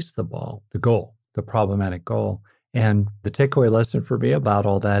to chase the ball, the goal, the problematic goal. And the takeaway lesson for me about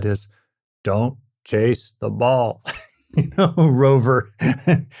all that is don't chase the ball. Rover,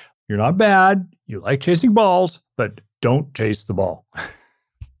 you're not bad. You like chasing balls, but don't chase the ball.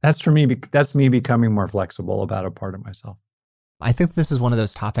 That's for me. That's me becoming more flexible about a part of myself. I think this is one of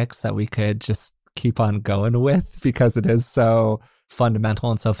those topics that we could just keep on going with because it is so fundamental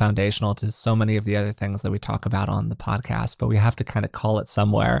and so foundational to so many of the other things that we talk about on the podcast, but we have to kind of call it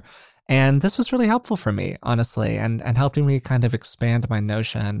somewhere. And this was really helpful for me, honestly, and helping me kind of expand my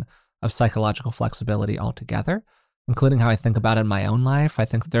notion of psychological flexibility altogether, including how I think about it in my own life. I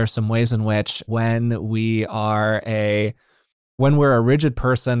think there are some ways in which when we're a rigid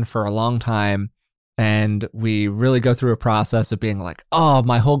person for a long time, and we really go through a process of being like, oh,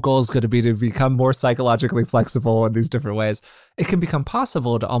 my whole goal is going to be to become more psychologically flexible in these different ways, it can become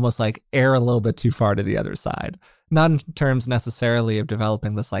possible to almost like err a little bit too far to the other side. Not in terms necessarily of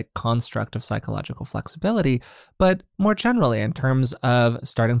developing this like construct of psychological flexibility, but more generally in terms of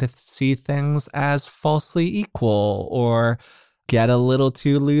starting to see things as falsely equal or get a little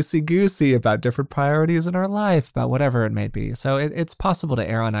too loosey-goosey about different priorities in our life, about whatever it may be. So it's possible to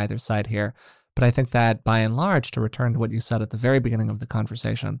err on either side here. But I think that by and large, to return to what you said at the very beginning of the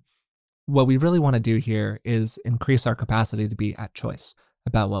conversation, what we really want to do here is increase our capacity to be at choice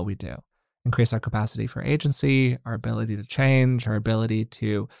about what we do. Increase our capacity for agency, our ability to change, our ability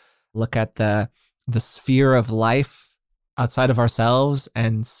to look at the sphere of life outside of ourselves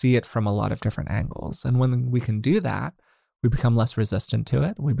and see it from a lot of different angles. And when we can do that, we become less resistant to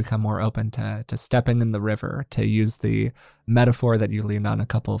it. We become more open to stepping in the river, to use the metaphor that you leaned on a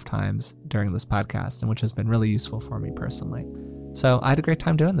couple of times during this podcast, and which has been really useful for me personally. So I had a great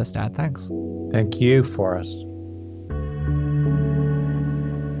time doing this, Dad. Thanks. Thank you, Forrest.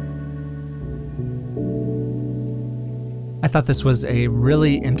 I thought this was a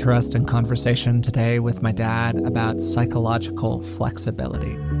really interesting conversation today with my dad about psychological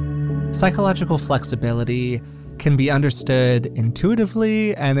flexibility. Psychological flexibility can be understood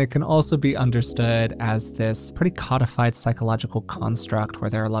intuitively, and it can also be understood as this pretty codified psychological construct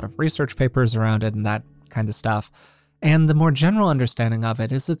where there are a lot of research papers around it and that kind of stuff. And the more general understanding of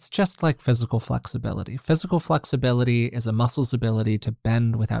it is it's just like physical flexibility. Physical flexibility is a muscle's ability to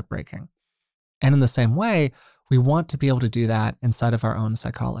bend without breaking. And in the same way, we want to be able to do that inside of our own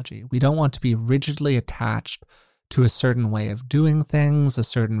psychology. We don't want to be rigidly attached to a certain way of doing things, a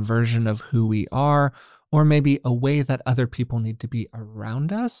certain version of who we are, or maybe a way that other people need to be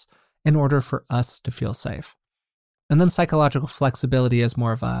around us in order for us to feel safe. And then psychological flexibility as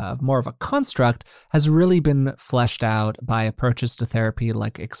more of a construct has really been fleshed out by approaches to therapy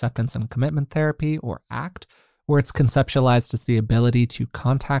like acceptance and commitment therapy, or ACT, where it's conceptualized as the ability to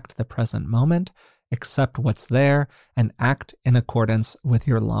contact the present moment, accept what's there, and act in accordance with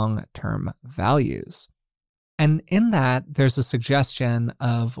your long-term values. And in that, there's a suggestion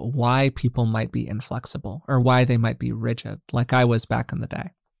of why people might be inflexible or why they might be rigid, like I was back in the day.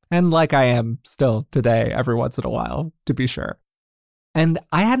 And like I am still today, every once in a while, to be sure. And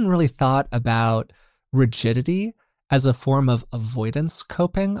I hadn't really thought about rigidity as a form of avoidance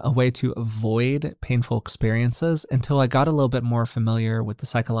coping, a way to avoid painful experiences, until I got a little bit more familiar with the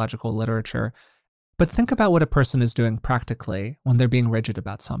psychological literature. But think about what a person is doing practically when they're being rigid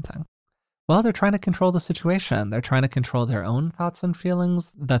about something. Well, they're trying to control the situation. They're trying to control their own thoughts and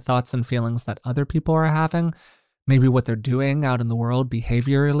feelings, the thoughts and feelings that other people are having, maybe what they're doing out in the world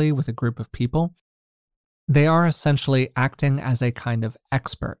behaviorally with a group of people. They are essentially acting as a kind of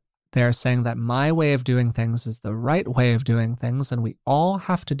expert. They're saying that my way of doing things is the right way of doing things, and we all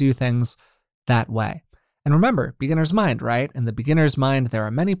have to do things that way. And remember, beginner's mind, right? In the beginner's mind, there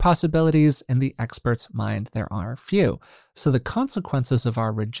are many possibilities. In the expert's mind, there are few. So the consequences of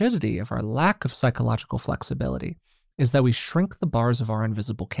our rigidity, of our lack of psychological flexibility, is that we shrink the bars of our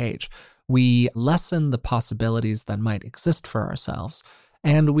invisible cage. We lessen the possibilities that might exist for ourselves.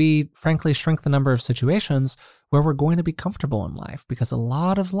 And we, frankly, shrink the number of situations where we're going to be comfortable in life, because a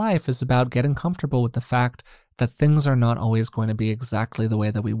lot of life is about getting comfortable with the fact that things are not always going to be exactly the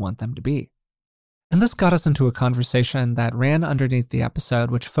way that we want them to be. And this got us into a conversation that ran underneath the episode,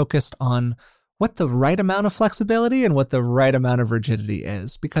 which focused on what the right amount of flexibility and what the right amount of rigidity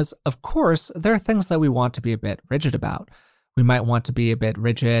is. Because, of course, there are things that we want to be a bit rigid about. We might want to be a bit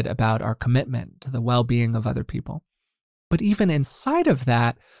rigid about our commitment to the well-being of other people. But even inside of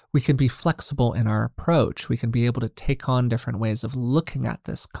that, we can be flexible in our approach. We can be able to take on different ways of looking at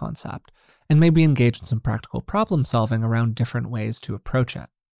this concept and maybe engage in some practical problem solving around different ways to approach it.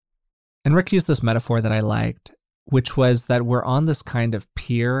 And Rick used this metaphor that I liked, which was that we're on this kind of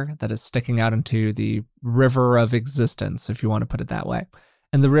pier that is sticking out into the river of existence, if you want to put it that way.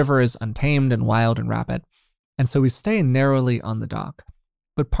 And the river is untamed and wild and rapid. And so we stay narrowly on the dock.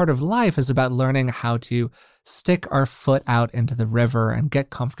 But part of life is about learning how to stick our foot out into the river and get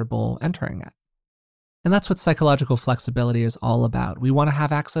comfortable entering it. And that's what psychological flexibility is all about. We want to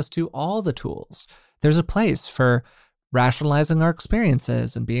have access to all the tools. There's a place for rationalizing our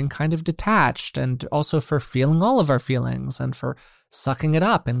experiences and being kind of detached, and also for feeling all of our feelings and for sucking it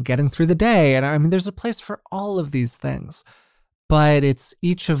up and getting through the day. And I mean, there's a place for all of these things, but it's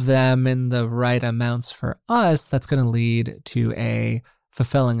each of them in the right amounts for us that's going to lead to a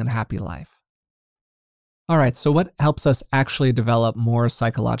fulfilling and happy life. All right, so what helps us actually develop more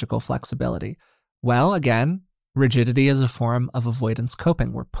psychological flexibility? Well, again, rigidity is a form of avoidance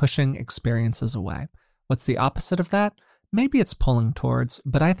coping. We're pushing experiences away. What's the opposite of that? Maybe it's pulling towards,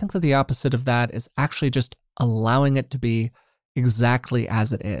 but I think that the opposite of that is actually just allowing it to be exactly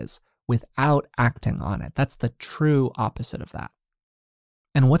as it is without acting on it. That's the true opposite of that.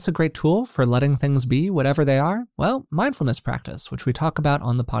 And what's a great tool for letting things be whatever they are? Well, mindfulness practice, which we talk about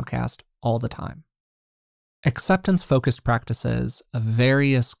on the podcast all the time. Acceptance-focused practices of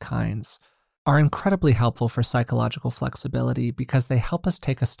various kinds are incredibly helpful for psychological flexibility because they help us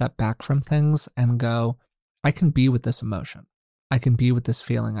take a step back from things and go, I can be with this emotion. I can be with this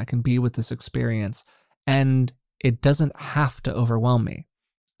feeling. I can be with this experience. And it doesn't have to overwhelm me.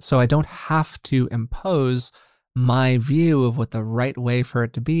 So I don't have to impose my view of what the right way for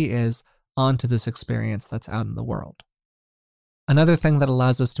it to be is onto this experience that's out in the world. Another thing that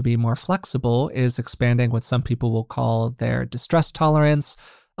allows us to be more flexible is expanding what some people will call their distress tolerance.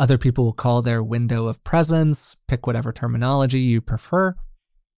 Other people will call their window of presence. Pick whatever terminology you prefer.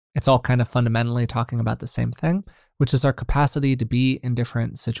 It's all kind of fundamentally talking about the same thing, which is our capacity to be in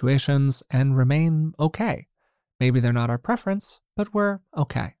different situations and remain okay. Maybe they're not our preference, but we're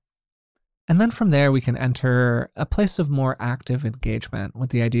okay. And then from there, we can enter a place of more active engagement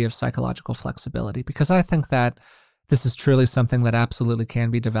with the idea of psychological flexibility, because I think that this is truly something that absolutely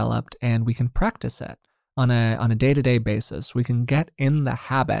can be developed, and we can practice it on a day-to-day basis. We can get in the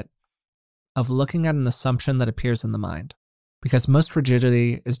habit of looking at an assumption that appears in the mind, because most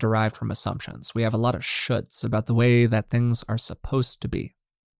rigidity is derived from assumptions. We have a lot of shoulds about the way that things are supposed to be.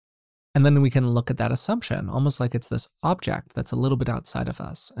 And then we can look at that assumption almost like it's this object that's a little bit outside of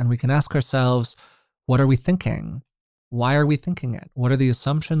us. And we can ask ourselves, what are we thinking? Why are we thinking it? What are the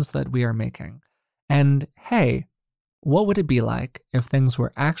assumptions that we are making? And hey, what would it be like if things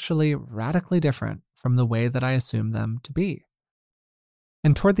were actually radically different from the way that I assumed them to be?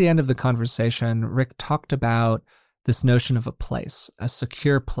 And toward the end of the conversation, Rick talked about this notion of a place, a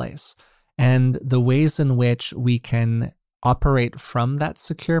secure place, and the ways in which we can operate from that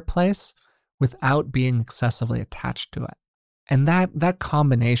secure place without being excessively attached to it. And that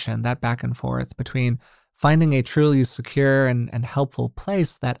combination, that back and forth between finding a truly secure and helpful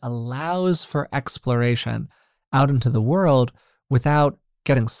place that allows for exploration out into the world without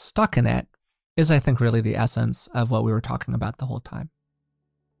getting stuck in it, is, I think, really the essence of what we were talking about the whole time.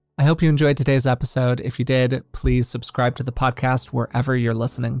 I hope you enjoyed today's episode. If you did, please subscribe to the podcast wherever you're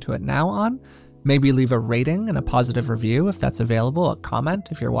listening to it now on. Maybe leave a rating and a positive review if that's available, a comment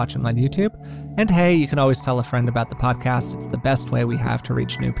if you're watching on YouTube. And hey, you can always tell a friend about the podcast. It's the best way we have to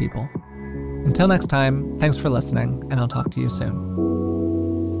reach new people. Until next time, thanks for listening, and I'll talk to you soon.